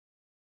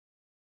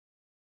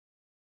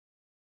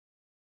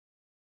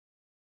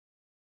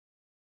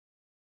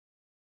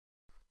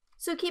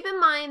So keep in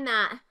mind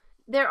that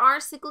there are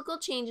cyclical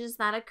changes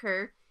that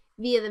occur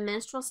via the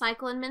menstrual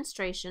cycle and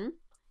menstruation.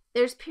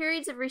 There's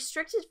periods of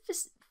restricted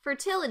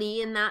fertility,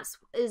 and that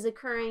is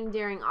occurring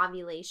during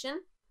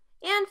ovulation.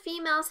 And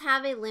females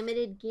have a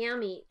limited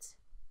gamete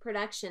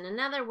production.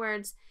 In other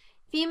words,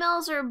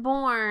 females are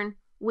born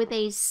with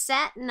a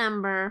set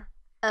number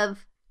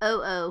of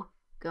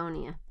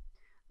oogonia.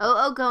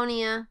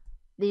 Oogonia,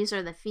 these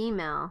are the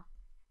female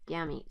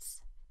gametes.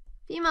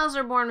 Females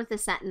are born with a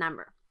set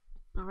number.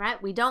 All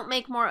right, we don't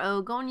make more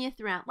oogonia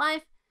throughout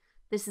life.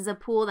 This is a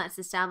pool that's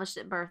established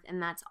at birth,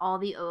 and that's all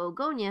the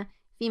oogonia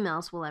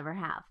females will ever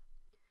have.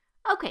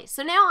 Okay,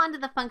 so now on to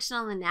the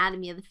functional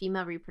anatomy of the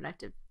female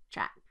reproductive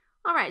tract.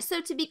 All right, so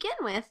to begin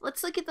with,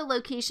 let's look at the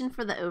location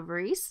for the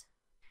ovaries.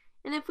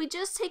 And if we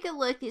just take a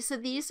look, so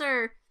these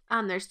are,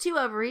 there's two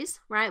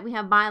ovaries, right? We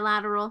have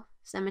bilateral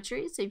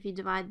symmetry. So if you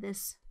divide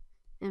this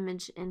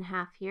image in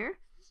half here,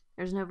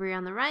 there's an ovary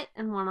on the right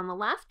and one on the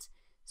left.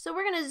 So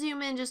we're going to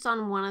zoom in just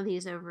on one of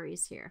these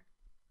ovaries here.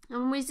 And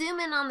when we zoom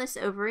in on this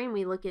ovary and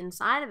we look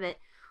inside of it,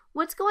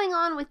 what's going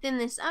on within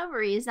this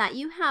ovary is that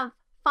you have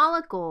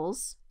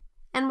follicles,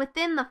 and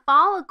within the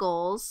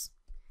follicles,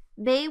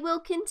 they will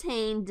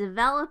contain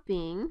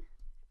developing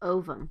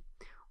ovum.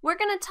 We're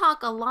going to talk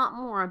a lot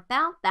more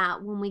about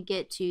that when we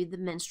get to the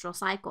menstrual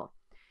cycle.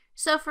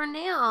 So for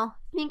now,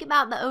 think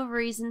about the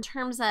ovaries in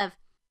terms of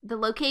the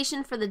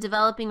location for the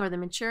developing or the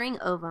maturing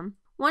ovum.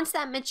 Once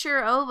that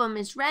mature ovum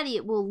is ready,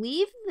 it will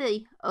leave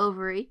the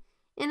ovary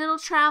and it'll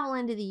travel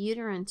into the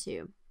uterine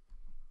tube.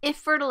 If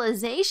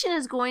fertilization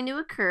is going to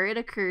occur, it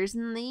occurs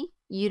in the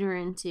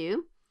uterine tube.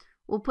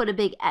 We'll put a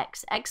big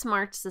X. X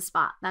marks the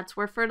spot. That's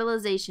where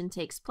fertilization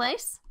takes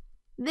place.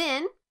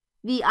 Then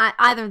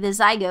either the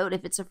zygote,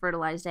 if it's a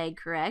fertilized egg,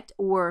 correct,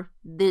 or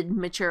the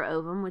mature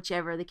ovum,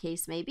 whichever the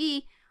case may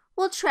be,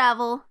 will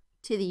travel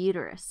to the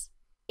uterus.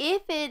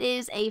 If it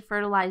is a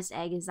fertilized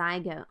egg, a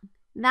zygote,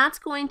 that's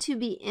going to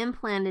be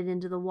implanted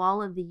into the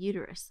wall of the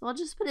uterus. So I'll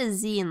just put a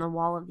Z in the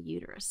wall of the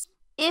uterus.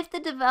 If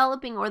the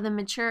developing, or the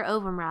mature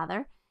ovum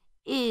rather,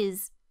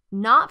 is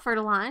not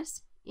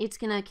fertilized, it's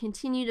going to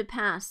continue to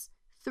pass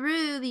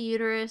through the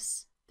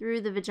uterus,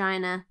 through the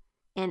vagina,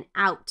 and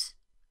out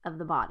of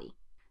the body.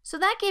 So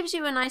that gives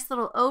you a nice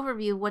little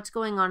overview of what's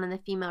going on in the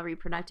female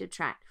reproductive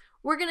tract.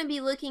 We're going to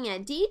be looking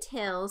at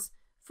details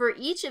for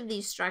each of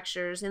these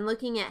structures and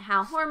looking at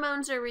how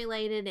hormones are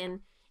related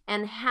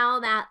and how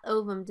that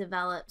ovum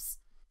develops,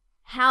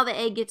 how the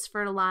egg gets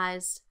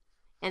fertilized,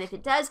 and if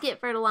it does get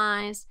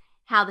fertilized,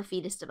 how the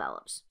fetus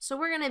develops. So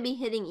we're going to be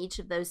hitting each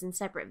of those in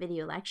separate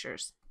video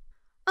lectures.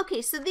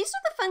 Okay, so these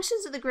are the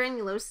functions of the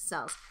granulosa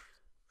cells.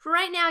 For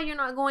right now, you're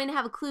not going to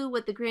have a clue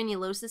what the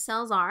granulosa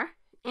cells are.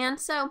 And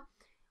so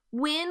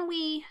when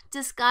we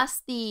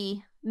discuss the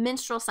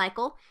menstrual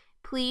cycle,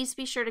 please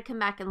be sure to come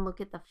back and look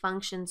at the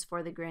functions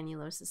for the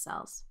granulosa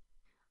cells.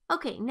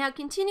 Okay, now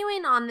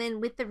continuing on then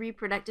with the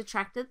reproductive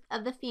tract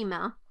of the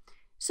female.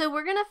 So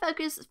we're going to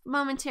focus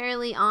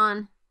momentarily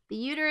on the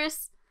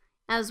uterus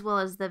as well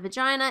as the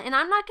vagina. And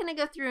I'm not going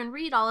to go through and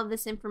read all of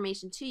this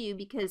information to you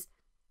because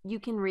you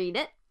can read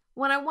it.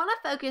 What I want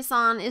to focus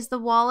on is the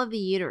wall of the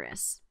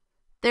uterus.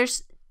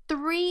 There's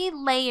 3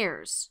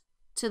 layers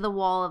to the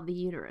wall of the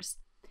uterus.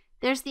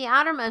 There's the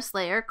outermost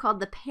layer called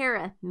the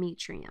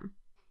perimetrium,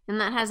 and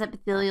that has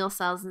epithelial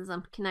cells and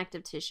some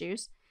connective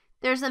tissues.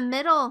 There's a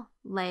middle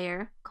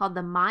layer called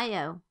the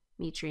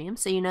myometrium,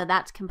 so you know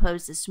that's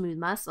composed of smooth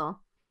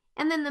muscle.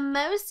 And then the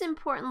most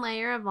important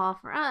layer of all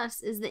for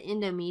us is the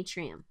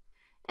endometrium.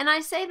 And I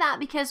say that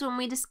because when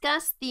we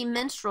discuss the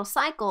menstrual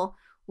cycle,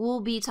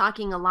 we'll be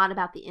talking a lot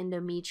about the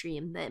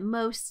endometrium,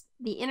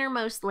 the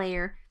innermost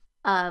layer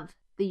of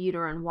the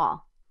uterine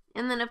wall.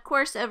 And then of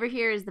course over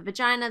here is the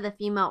vagina, the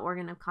female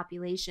organ of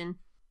copulation.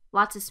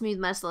 Lots of smooth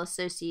muscle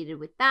associated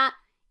with that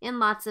and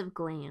lots of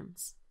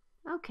glands.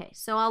 Okay,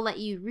 so I'll let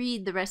you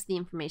read the rest of the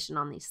information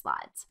on these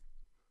slides.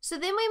 So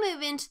then we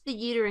move into the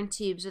uterine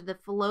tubes, or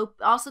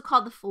also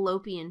called the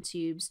fallopian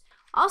tubes,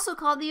 also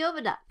called the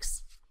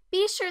oviducts.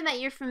 Be sure that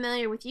you're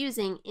familiar with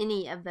using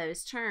any of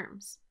those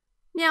terms.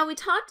 Now we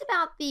talked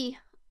about the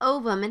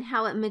ovum and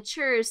how it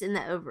matures in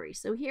the ovary.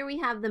 So here we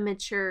have the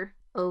mature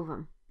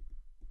ovum.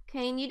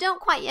 Okay, and you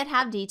don't quite yet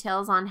have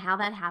details on how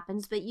that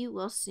happens, but you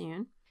will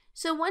soon.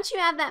 So once you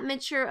have that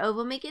mature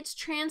ovum, it gets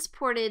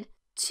transported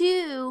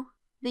to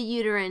the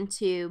uterine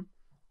tube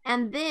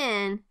and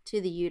then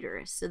to the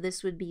uterus. So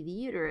this would be the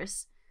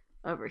uterus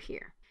over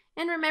here.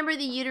 And remember,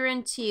 the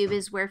uterine tube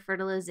is where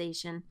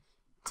fertilization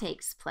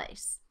takes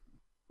place.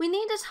 We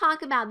need to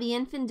talk about the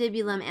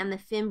infundibulum and the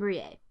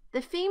fimbriae.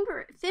 The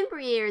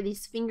fimbriae are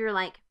these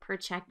finger-like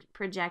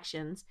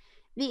projections.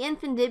 The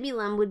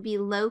infundibulum would be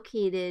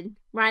located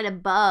right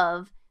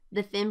above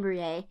the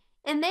fimbriae,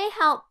 and they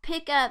help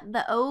pick up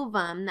the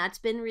ovum that's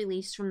been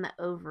released from the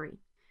ovary.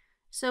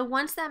 So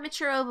once that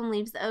mature ovum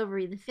leaves the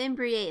ovary, the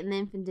fimbriae and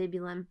the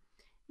infundibulum,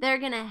 they're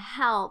going to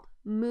help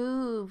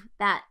move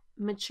that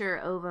mature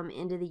ovum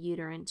into the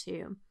uterine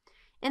tube.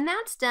 And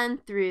that's done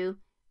through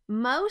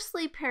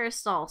mostly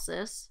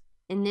peristalsis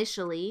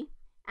initially,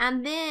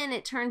 And then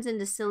it turns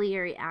into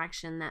ciliary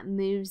action that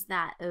moves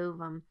that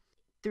ovum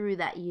through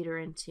that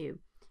uterine tube.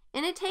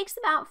 And it takes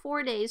about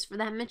 4 days for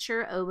that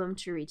mature ovum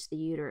to reach the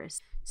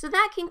uterus. So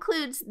that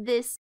concludes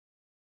this